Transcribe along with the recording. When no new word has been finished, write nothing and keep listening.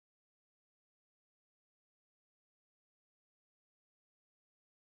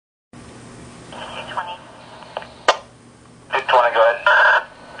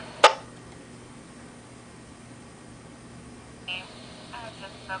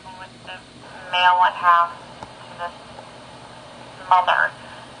spoken with the male one half to this mother.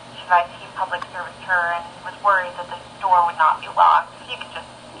 She advised he public serviced her and was worried that the door would not be locked. If you could just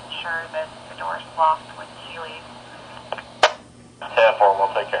ensure that the door is locked when she leaves. 10-4,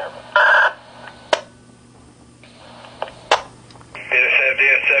 we'll take care of it.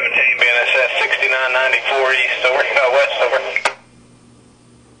 DS-17, BNSS 6994 east, over, west, over.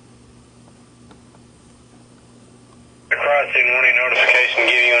 The crossing warning notification,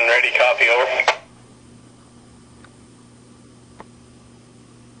 give you and ready, copy, over.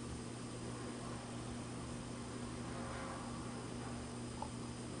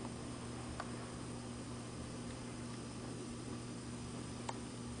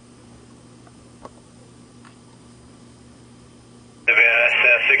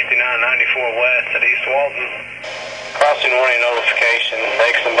 BNSS 6994 west at East Walton. Crossing warning notification,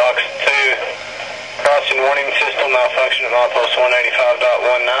 Exit box 2. Crossing warning system malfunction at milepost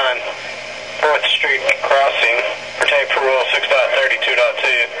 185.19. 4th Street crossing, pertain for rule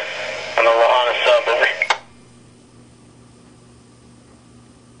 6.32.2 on the Lahana sub, over.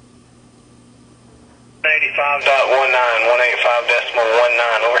 .19,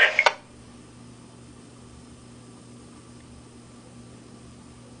 185.19, over.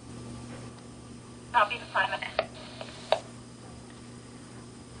 Copy the assignment.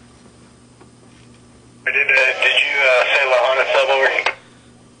 Did you say Lahana sub, over?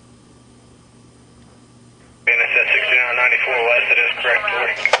 BNSS 6994 west, it is correct,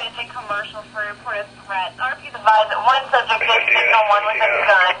 over. Agent commercial for reported threat. RP's advised that one subject did signal one with a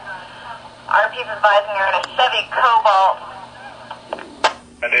gun. RP's advising her in a Chevy Cobalt.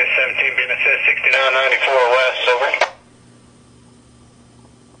 DS-17, BNSS 6994 west, over.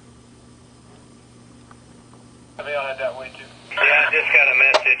 They all head that way too. Yeah, I just got a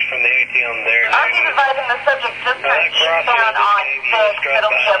message from the ATM there. RP's advising the subject just turned eastbound on 6.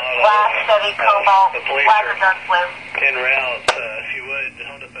 It'll be a black Chevy Cobalt, black or dark blue. En route, if you would,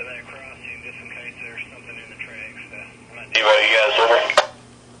 hold up at that crossing just in case there's something in the tracks. You guys, over.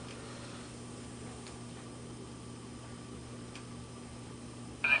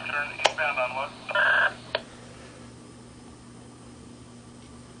 Turn eastbound on what?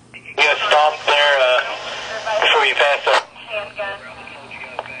 You got to stop there before you pass up. Handgun. Hold you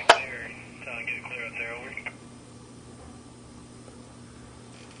guys back there until I get it clear up there, over.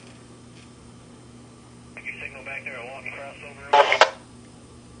 Take your signal back there, I'll walk across over.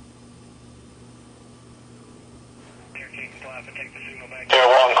 There, keep flap and take the signal back there,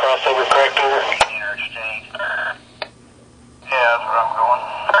 walk across over, correct, over. Interchange. Yeah, that's where I'm going.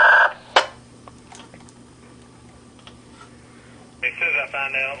 As soon as I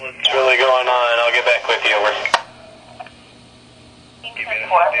find out what's really going on, I'll get back with you, over. Give me the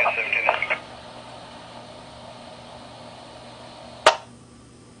 17.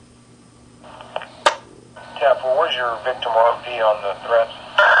 Captain, where's your victim RP on the threats?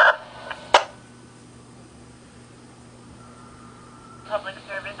 Public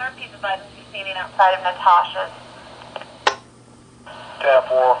service. RP's advising she's standing outside of Natasha's.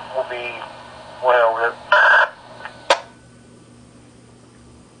 10-4 will be way over here.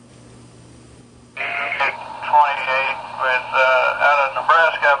 28 with out of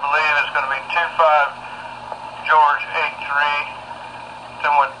Nebraska, I believe it's going to be 25 George 83.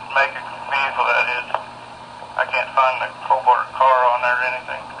 Someone make a vehicle that is. I can't find the Cobalt car on there or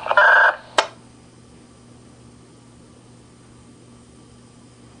anything.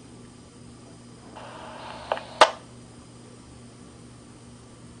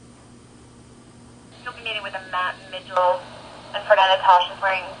 You'll be meeting with a Matt Mitchell, and for now, Natasha's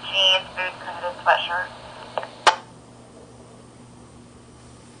wearing jeans, boots, and a sweatshirt.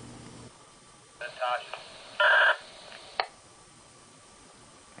 Natasha.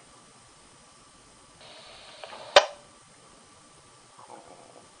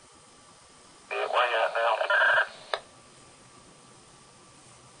 Where you at now?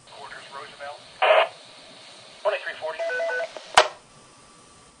 Quarters, Roosevelt. 2340.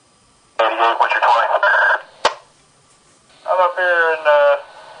 What's your 20? I'm up here in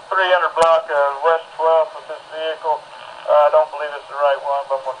 300 block of West 12th with this vehicle. I don't believe it's the right one,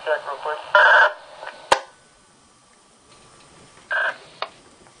 but I'm going to check real quick.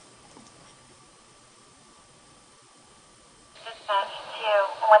 Dispatch to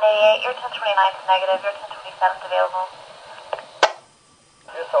 188, your 1029 is negative, your 1027 is available.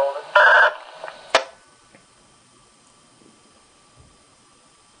 Just hold it.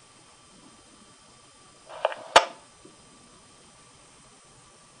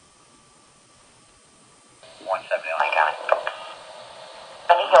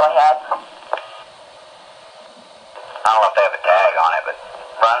 Then you go ahead. I don't know if they have a tag on it, but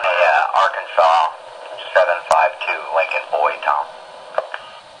run Arkansas 752, Lincoln Boy, Tom.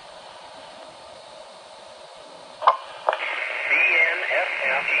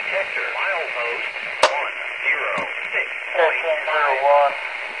 BNSF detector, milepost 106.5.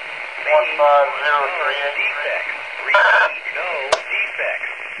 15038. Defects. Repeat, no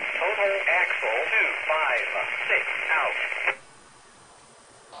defects. Total axle 256 out.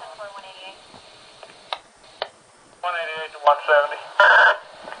 188 to 170.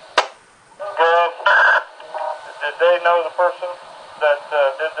 Good. Did they know the person that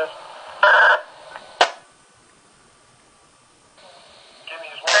did this? Give me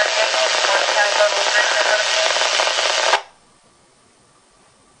his word.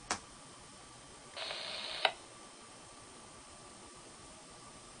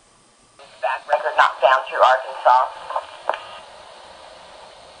 Back record not found through Arkansas.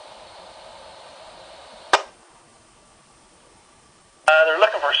 They're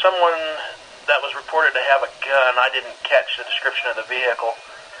looking for someone that was reported to have a gun. I didn't catch the description of the vehicle.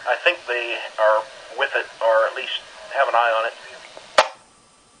 I think they are with it, or at least have an eye on it.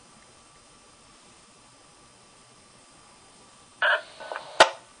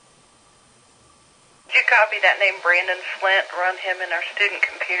 Did you copy that name, Brandon Flint? Run him in our student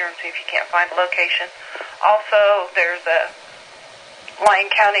computer and see if you can't find a location. Also, there's a Lyon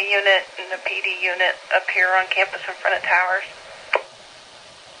County unit and a PD unit up here on campus in front of Towers.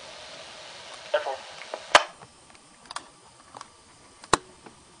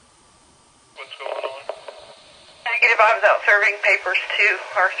 What's going on? Negative, I was out serving papers to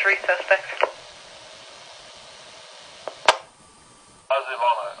our 3 suspects. How's it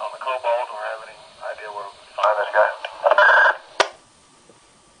on the Cobalt, or have any idea where we can find this guy?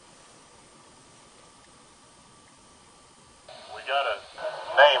 We got a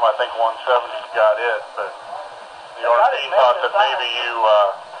name, I think 170's got it, but the RT thought that maybe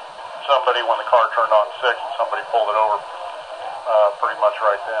somebody, when the car turned on 6, and somebody pulled it over pretty much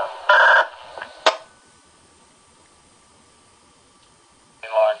right then. In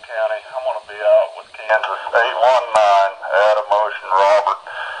Lyon County, I'm going to be out with Kansas 819, Adam Ocean Robert,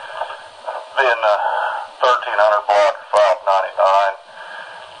 being 1300 block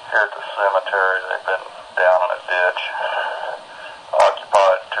 599, here at the cemetery. They've been down in a ditch,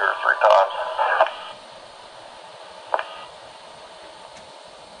 occupied 2 or 3 times.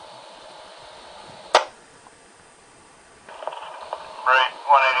 Rate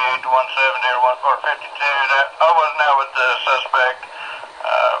 188 to 170 or 52. I wasn't out with the suspect.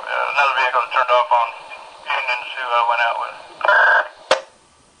 Another vehicle that turned off on Unions who I went out with.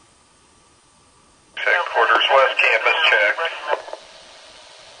 Headquarters West Campus check.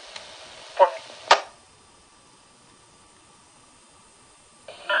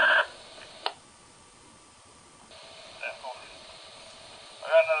 I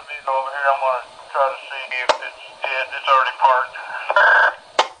got another vehicle over here. I'm going to try to see if it's already parked.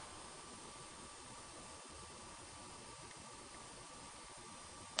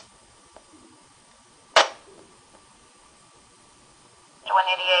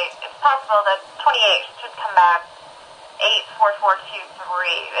 It's possible that 28 should come back.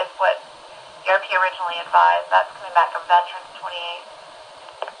 84423 is what ERP originally advised. That's coming back of Veterans 28.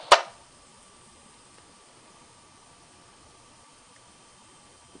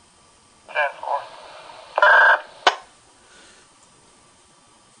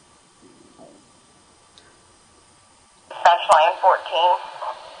 Dispatch line 14.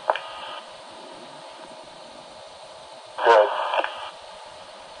 Good.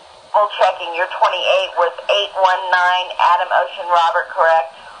 Full checking. Your 28 was 819 Adam Ocean Robert,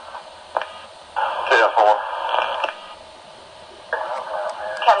 correct? 10-4.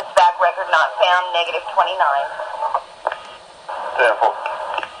 Comes back record not found, negative 29. 10-4.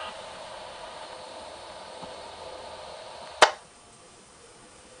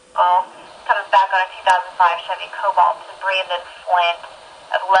 Comes back on a 2005 Chevy Cobalt to Brandon Flint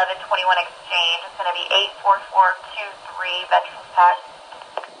at 1121 Exchange. It's going to be 84423 Veterans Pack.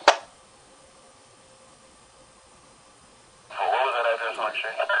 What was that address on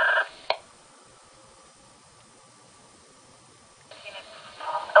Exchange?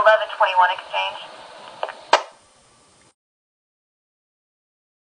 1121 Exchange.